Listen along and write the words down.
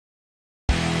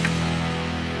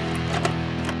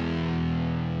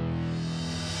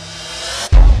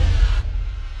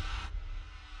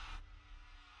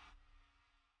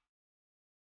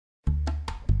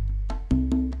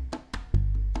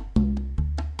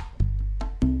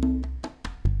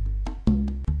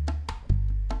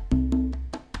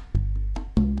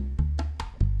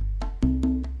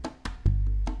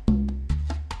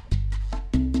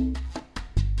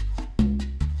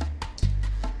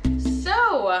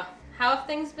How have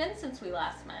things been since we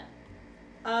last met?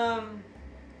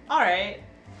 Alright.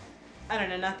 I don't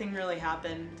know, nothing really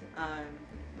happened.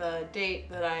 The date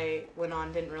that I went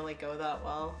on didn't really go that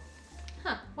well.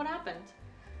 Huh, what happened?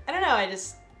 I don't know, I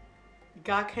just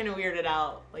got kind of weirded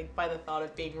out, like, by the thought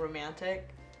of being romantic.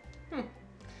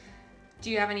 Do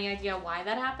you have any idea why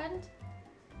that happened?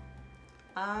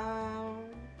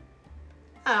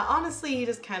 Honestly, he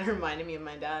just kind of reminded me of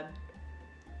my dad.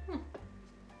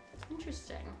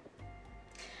 Interesting.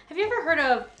 Have you ever heard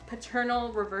of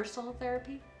paternal reversal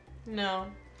therapy? No.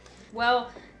 Well,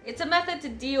 it's a method to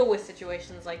deal with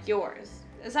situations like yours.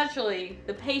 Essentially,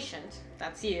 the patient,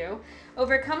 that's you,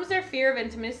 overcomes their fear of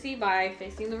intimacy by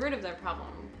facing the root of their problem,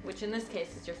 which in this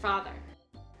case is your father.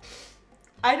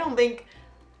 I don't think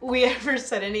we ever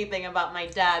said anything about my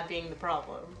dad being the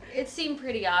problem. It seemed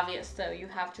pretty obvious, though, you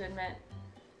have to admit.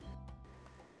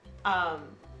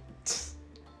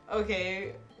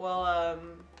 Okay, well,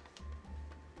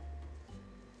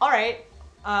 alright.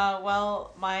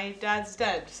 Well, my dad's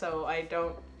dead, so I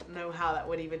don't know how that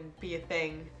would even be a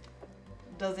thing.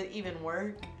 Does it even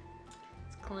work?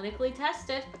 It's clinically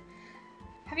tested.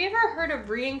 Have you ever heard of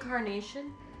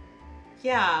reincarnation?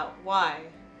 Yeah, why?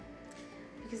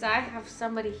 Because I have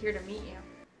somebody here to meet you.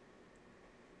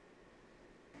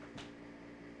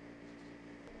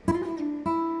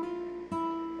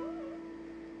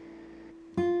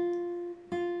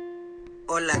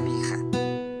 Hola, mija.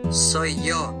 Soy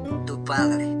yo, tu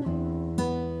padre.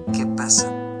 ¿Qué pasa?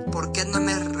 ¿Por qué no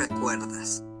me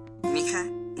recuerdas? Mija,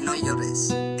 no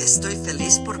llores. Estoy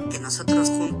feliz porque nosotros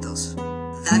juntos.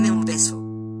 Dame un beso.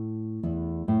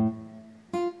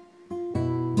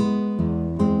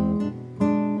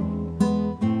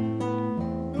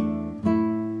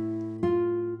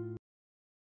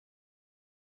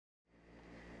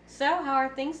 So, how are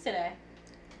things today?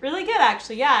 Really good,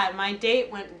 actually. Yeah, my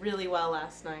date went really well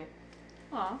last night.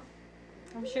 Aw,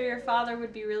 I'm sure your father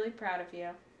would be really proud of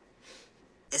you.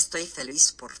 Estoy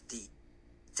feliz por ti.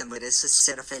 Te mereces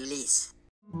ser feliz.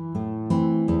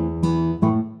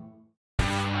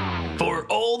 For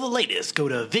all the latest, go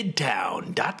to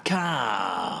vidtown.com.